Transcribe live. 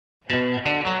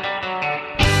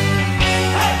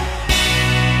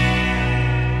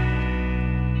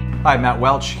Hi, Matt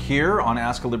Welch here on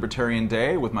Ask a Libertarian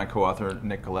Day with my co-author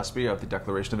Nick Gillespie of the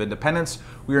Declaration of Independence.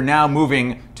 We are now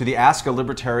moving to the Ask a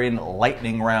Libertarian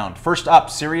lightning round. First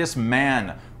up, Serious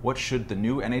Man. What should the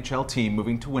new NHL team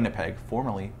moving to Winnipeg,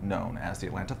 formerly known as the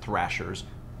Atlanta Thrashers,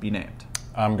 be named?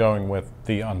 I'm going with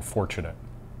the unfortunate.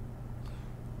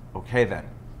 Okay then.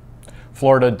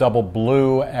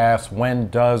 Floridadoublue asks, when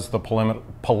does the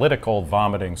political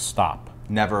vomiting stop?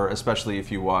 Never, especially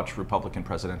if you watch Republican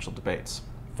presidential debates.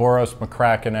 Voros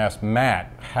McCracken asks,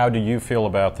 Matt, how do you feel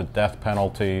about the death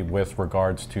penalty with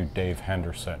regards to Dave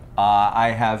Henderson?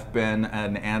 I have been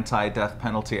an anti-death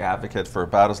penalty advocate for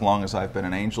about as long as I've been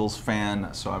an Angels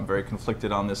fan, so I'm very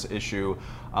conflicted on this issue.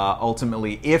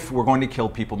 Ultimately, if we're going to kill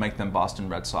people, make them Boston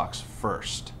Red Sox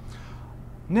first.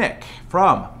 Nick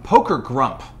from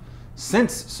PokerGrump.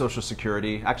 Since Social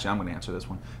Security, actually I'm going to answer this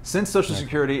one. Since Social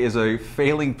Security is a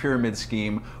failing pyramid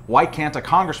scheme, why can't a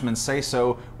congressman say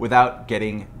so without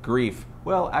getting grief?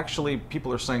 Well, actually,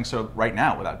 people are saying so right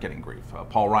now without getting grief.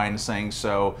 Paul Ryan is saying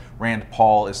so. Rand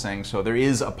Paul is saying so. There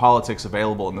is a politics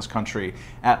available in this country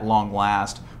at long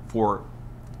last for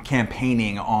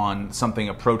campaigning on something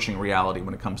approaching reality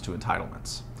when it comes to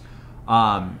entitlements.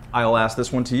 I'll ask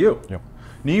this one to you. Yep.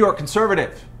 New York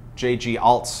Conservative, J.G.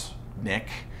 Altz, Nick.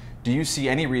 Do you see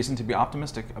any reason to be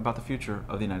optimistic about the future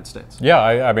of the United States? Yeah,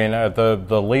 I mean, at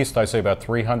the least, I say about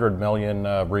 300 million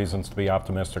reasons to be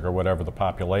optimistic, or whatever the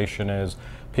population is.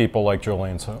 People, like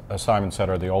Julian Simon said,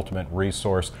 are the ultimate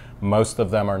resource. Most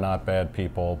of them are not bad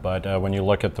people, but when you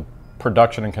look at the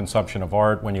production and consumption of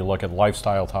art, when you look at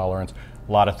lifestyle tolerance,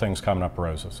 a lot of things coming up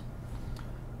roses.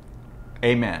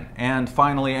 Amen. And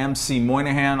finally, MC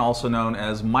Moynihan, also known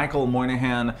as Michael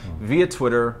Moynihan, via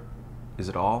Twitter. Is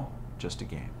it all just a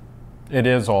game? It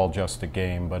is all just a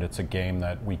game, but it's a game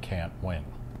that we can't win.